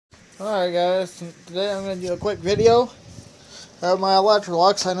Alright guys, today I'm going to do a quick video of my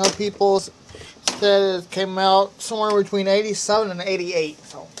Electrolux. I know people said it came out somewhere between 87 and 88,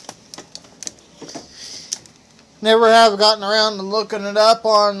 so never have gotten around to looking it up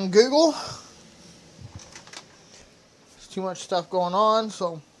on Google. There's too much stuff going on,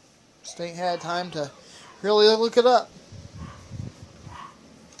 so just ain't had time to really look it up.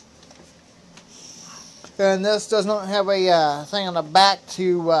 And this does not have a thing on the back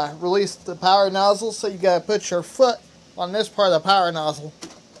to release the power nozzle, so you gotta put your foot on this part of the power nozzle.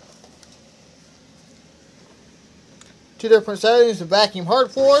 Two different settings: the vacuum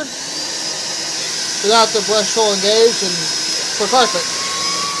hard floor without the brush tool engaged, and for carpet.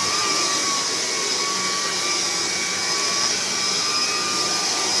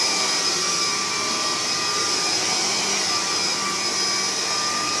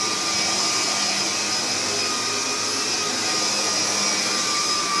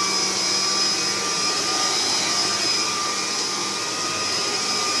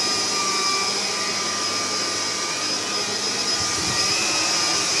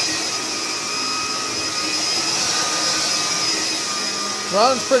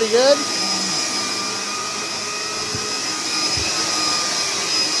 Runs pretty good.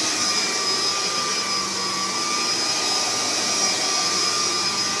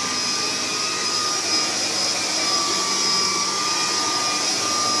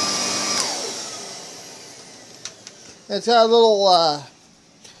 It's got a little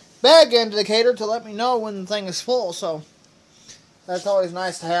bag indicator to let me know when the thing is full, so that's always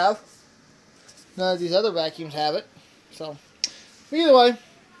nice to have. None of these other vacuums have it, so either way,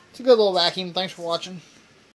 it's a good little vacuum. Thanks for watching.